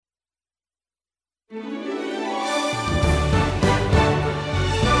Think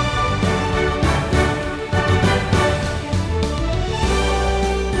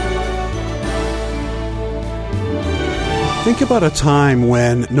about a time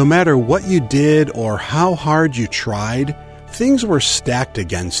when, no matter what you did or how hard you tried, things were stacked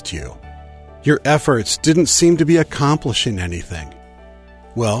against you. Your efforts didn't seem to be accomplishing anything.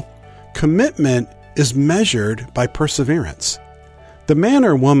 Well, commitment is measured by perseverance. The man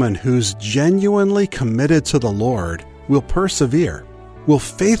or woman who's genuinely committed to the Lord will persevere, will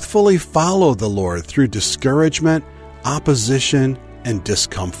faithfully follow the Lord through discouragement, opposition, and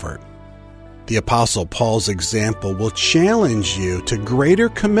discomfort. The Apostle Paul's example will challenge you to greater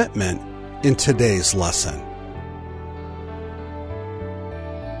commitment in today's lesson.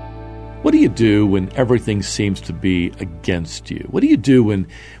 What do you do when everything seems to be against you? What do you do when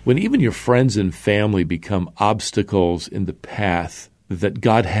even your friends and family become obstacles in the path that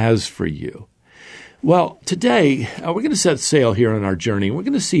God has for you? Well, today we're going to set sail here on our journey. We're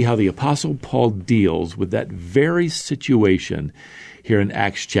going to see how the Apostle Paul deals with that very situation here in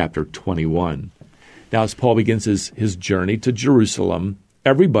Acts chapter 21. Now, as Paul begins his journey to Jerusalem,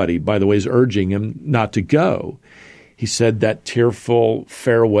 everybody, by the way, is urging him not to go. He said that tearful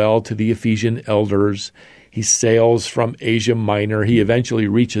farewell to the Ephesian elders. He sails from Asia Minor. He eventually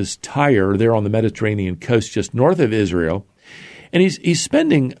reaches Tyre there on the Mediterranean coast just north of Israel. And he's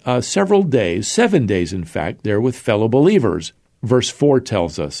spending several days, 7 days in fact, there with fellow believers. Verse 4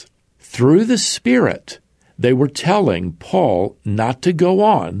 tells us, through the Spirit, they were telling Paul not to go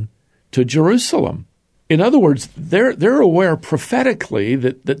on to Jerusalem. In other words, they're aware prophetically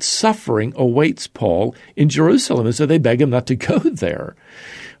that suffering awaits Paul in Jerusalem, and so they beg him not to go there.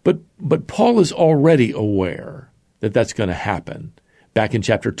 But Paul is already aware that that's going to happen. Back in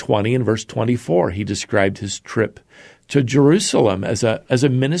chapter 20 and verse 24, he described his trip to Jerusalem as a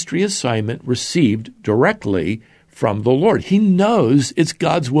ministry assignment received directly from the Lord. He knows it's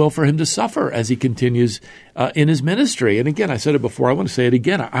God's will for him to suffer as he continues in his ministry. And again, I said it before, I want to say it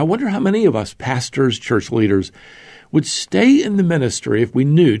again. I wonder how many of us pastors, church leaders, would stay in the ministry if we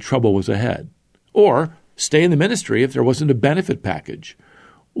knew trouble was ahead, or stay in the ministry if there wasn't a benefit package,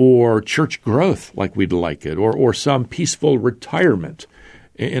 or church growth like we'd like it, or some peaceful retirement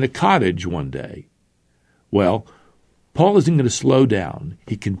in a cottage one day. Well, Paul isn't going to slow down.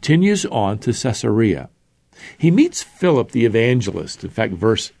 He continues on to Caesarea. He meets Philip the evangelist. In fact,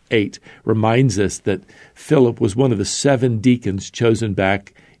 verse 8 reminds us that Philip was one of the 7 deacons chosen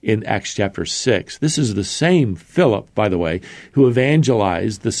back in Acts chapter 6. This is the same Philip, by the way, who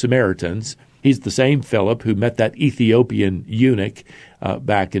evangelized the Samaritans. He's the same Philip who met that Ethiopian eunuch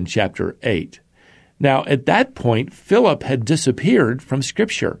back in chapter 8. Now, at that point, Philip had disappeared from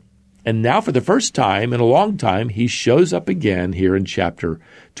Scripture. And now for the first time in a long time, he shows up again here in chapter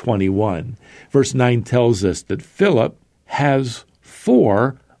 21. Verse 9 tells us that Philip has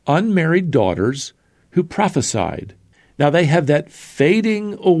 4 unmarried daughters who prophesied. Now they have that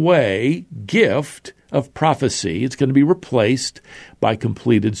fading away gift of prophecy. It's going to be replaced by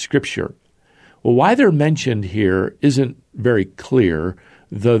completed Scripture. Well, why they're mentioned here isn't very clear,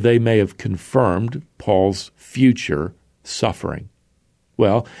 though they may have confirmed Paul's future suffering.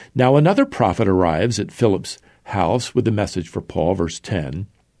 Well, now another prophet arrives at Philip's house with a message for Paul, verse 10.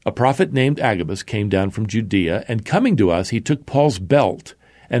 A prophet named Agabus came down from Judea, and coming to us, he took Paul's belt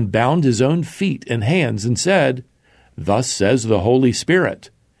and bound his own feet and hands and said, "Thus says the Holy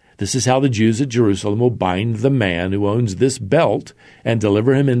Spirit, this is how the Jews at Jerusalem will bind the man who owns this belt and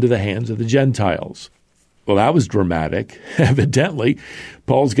deliver him into the hands of the Gentiles." Well, that was dramatic. Evidently,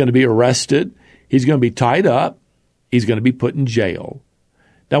 Paul's going to be arrested. He's going to be tied up. He's going to be put in jail.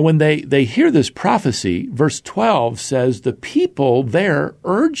 Now, when they hear this prophecy, verse 12 says the people there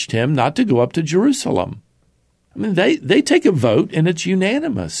urged him not to go up to Jerusalem. I mean, they take a vote, and it's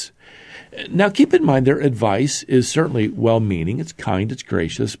unanimous. Now, keep in mind, their advice is certainly well-meaning. It's kind, it's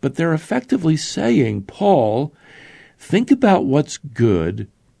gracious, but they're effectively saying, Paul, think about what's good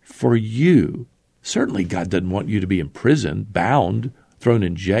for you. Certainly, God doesn't want you to be imprisoned, bound, thrown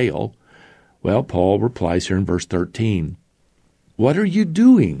in jail. Well, Paul replies here in verse 13, "What are you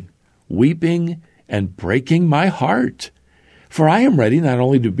doing, weeping and breaking my heart? For I am ready not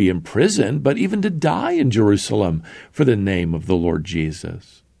only to be imprisoned, but even to die in Jerusalem for the name of the Lord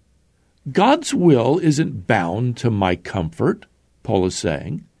Jesus." God's will isn't bound to my comfort, Paul is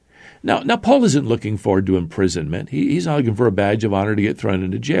saying. Now Paul isn't looking forward to imprisonment. He's not looking for a badge of honor to get thrown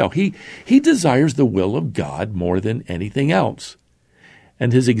into jail. He desires the will of God more than anything else.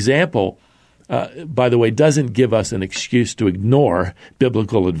 And his example by the way, doesn't give us an excuse to ignore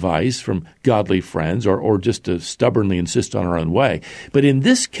biblical advice from godly friends or just to stubbornly insist on our own way. But in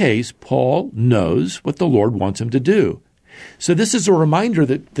this case, Paul knows what the Lord wants him to do. So this is a reminder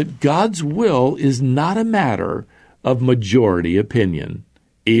that God's will is not a matter of majority opinion,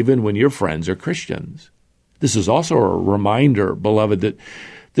 even when your friends are Christians. This is also a reminder, beloved,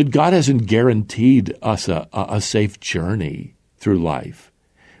 that God hasn't guaranteed us a safe journey through life.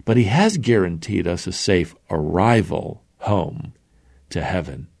 But he has guaranteed us a safe arrival home to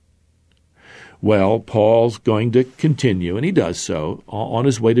heaven. Well, Paul's going to continue, and he does so, on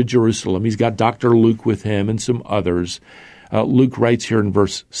his way to Jerusalem. He's got Dr. Luke with him and some others. Luke writes here in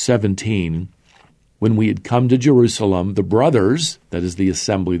verse 17, "When we had come to Jerusalem, the brothers," that is the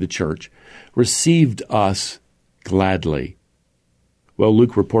assembly, the church, "received us gladly." Well,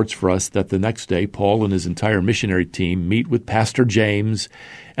 Luke reports for us that the next day, Paul and his entire missionary team meet with Pastor James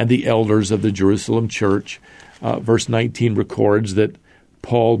and the elders of the Jerusalem church. Verse 19 records that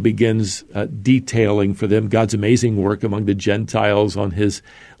Paul begins detailing for them God's amazing work among the Gentiles on his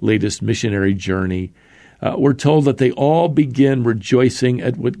latest missionary journey. We're told that they all begin rejoicing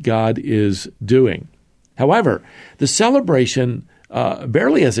at what God is doing. However, the celebration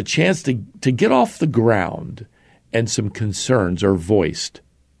barely has a chance to get off the ground, and some concerns are voiced.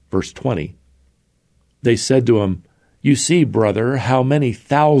 Verse 20, "They said to him, 'You see, brother, how many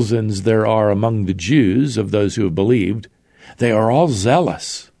thousands there are among the Jews of those who have believed. They are all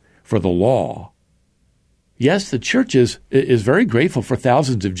zealous for the law.'" Yes, the church is very grateful for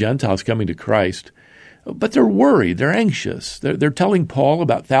thousands of Gentiles coming to Christ, but they're worried, they're anxious. They're telling Paul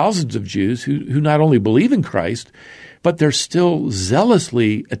about thousands of Jews who not only believe in Christ, but they're still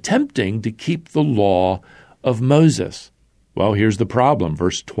zealously attempting to keep the law of Moses. Well, here's the problem,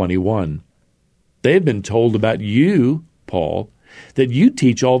 verse 21. "They have been told about you, Paul, that you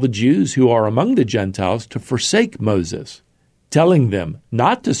teach all the Jews who are among the Gentiles to forsake Moses, telling them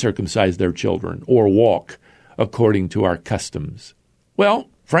not to circumcise their children or walk according to our customs." Well,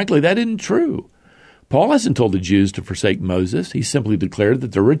 frankly, that isn't true. Paul hasn't told the Jews to forsake Moses. He simply declared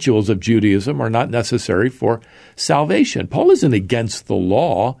that the rituals of Judaism are not necessary for salvation. Paul isn't against the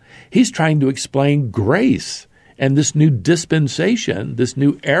law. He's trying to explain grace and this new dispensation, this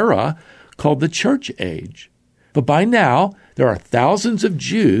new era called the church age. But by now, there are thousands of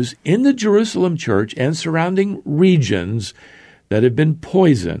Jews in the Jerusalem church and surrounding regions that have been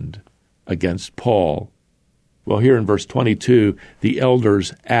poisoned against Paul. Well, here in verse 22, the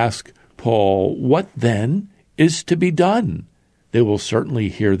elders ask Paul, "What then is to be done? They will certainly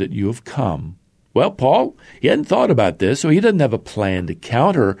hear that you have come." Well, Paul, he hadn't thought about this, so he doesn't have a plan to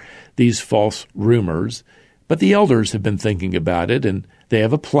counter these false rumors. But the elders have been thinking about it, and they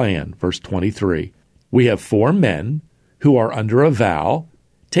have a plan. Verse 23, "We have 4 men who are under a vow.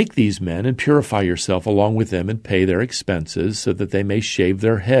 Take these men and purify yourself along with them and pay their expenses so that they may shave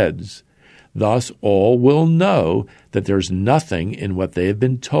their heads. Thus all will know that there's nothing in what they have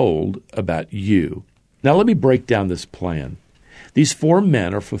been told about you." Now let me break down this plan. These 4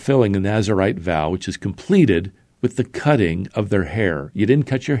 men are fulfilling a Nazirite vow, which is completed with the cutting of their hair. You didn't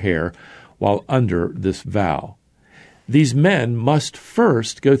cut your hair while under this vow. These men must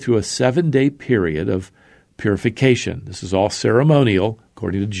first go through a 7-day period of purification. This is all ceremonial,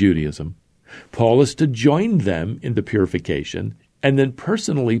 according to Judaism. Paul is to join them in the purification and then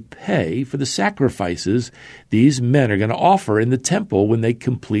personally pay for the sacrifices these men are going to offer in the temple when they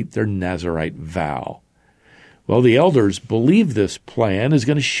complete their Nazirite vow. Well, the elders believe this plan is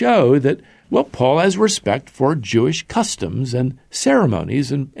going to show that, well, Paul has respect for Jewish customs and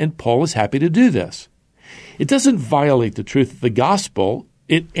ceremonies, and Paul is happy to do this. It doesn't violate the truth of the gospel.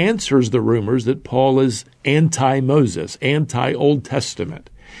 It answers the rumors that Paul is anti-Moses, anti-Old Testament.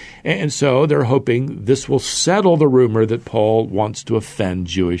 And so they're hoping this will settle the rumor that Paul wants to offend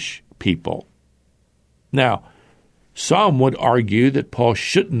Jewish people. Now, some would argue that Paul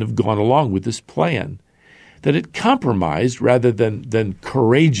shouldn't have gone along with this plan, that it compromised rather than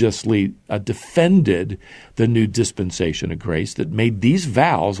courageously defended the new dispensation of grace that made these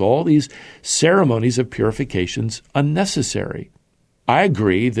vows, all these ceremonies of purifications, unnecessary. I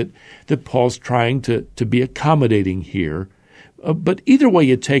agree that Paul's trying to be accommodating here, but either way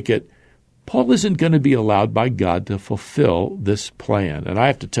you take it, Paul isn't going to be allowed by God to fulfill this plan. And I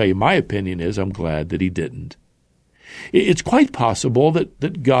have to tell you, my opinion is I'm glad that he didn't. It's quite possible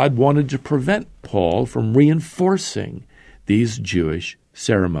that God wanted to prevent Paul from reinforcing these Jewish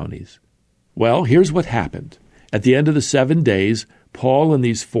ceremonies. Well, here's what happened. At the end of the 7 days, Paul and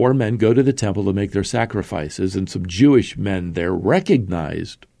these 4 men go to the temple to make their sacrifices, and some Jewish men there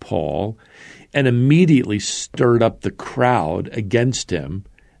recognized Paul and immediately stirred up the crowd against him.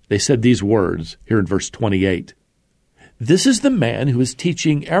 They said these words here in verse 28. This is the man who is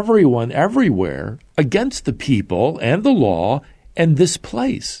teaching everyone everywhere against the people and the law and this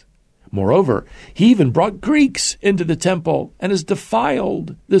place. Moreover, he even brought Greeks into the temple and has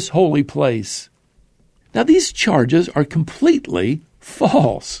defiled this holy place. Now, these charges are completely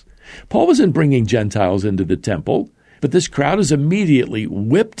false. Paul wasn't bringing Gentiles into the temple, but this crowd is immediately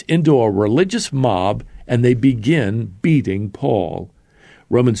whipped into a religious mob, and they begin beating Paul.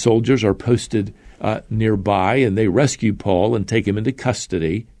 Roman soldiers are posted nearby, and they rescue Paul and take him into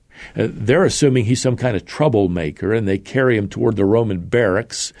custody. They're assuming he's some kind of troublemaker, and they carry him toward the Roman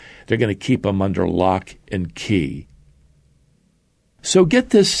barracks. They're going to keep him under lock and key. So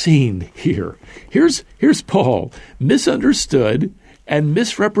get this scene here. Here's Paul, misunderstood and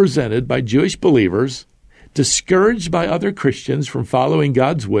misrepresented by Jewish believers, discouraged by other Christians from following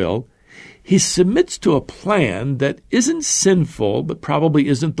God's will. He submits to a plan that isn't sinful, but probably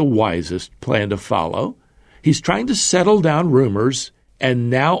isn't the wisest plan to follow. He's trying to settle down rumors, and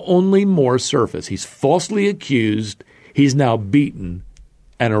now only more surface. He's falsely accused. He's now beaten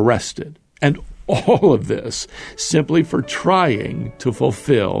and arrested. And all of this simply for trying to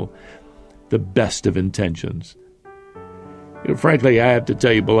fulfill the best of intentions. Frankly, I have to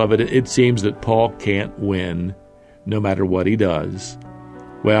tell you, beloved, it seems that Paul can't win no matter what he does.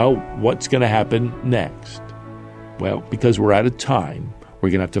 Well, what's going to happen next? Well, because we're out of time, we're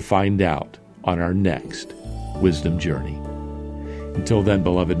going to have to find out on our next Wisdom Journey. Until then,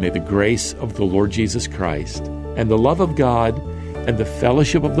 beloved, may the grace of the Lord Jesus Christ and the love of God and the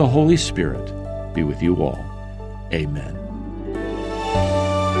fellowship of the Holy Spirit be with you all. Amen.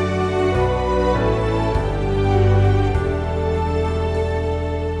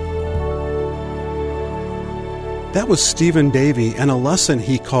 That was Stephen Davey and a lesson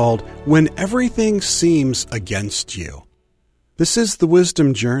he called When Everything Seems Against You. This is the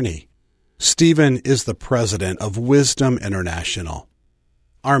Wisdom Journey. Stephen is the president of Wisdom International.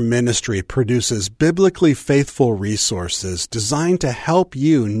 Our ministry produces biblically faithful resources designed to help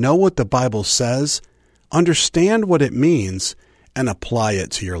you know what the Bible says, understand what it means, and apply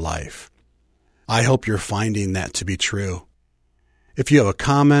it to your life. I hope you're finding that to be true. If you have a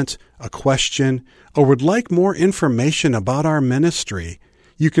comment, a question, or would like more information about our ministry,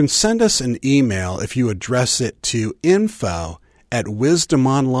 you can send us an email if you address it to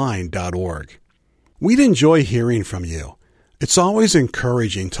info@wisdomonline.org. We'd enjoy hearing from you. It's always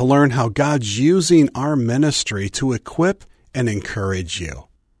encouraging to learn how God's using our ministry to equip and encourage you.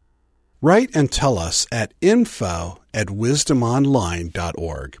 Write and tell us at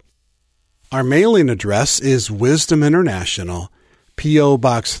info@wisdomonline.org. Our mailing address is Wisdom International, P.O.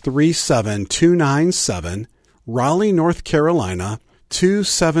 Box 37297, Raleigh, North Carolina,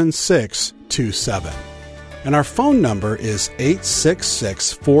 27627. And our phone number is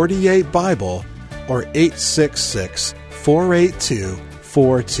 866-48-BIBLE or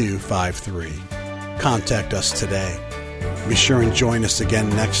 866-482-4253. Contact us today. Be sure and join us again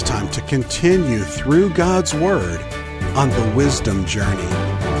next time to continue through God's Word on the Wisdom Journey.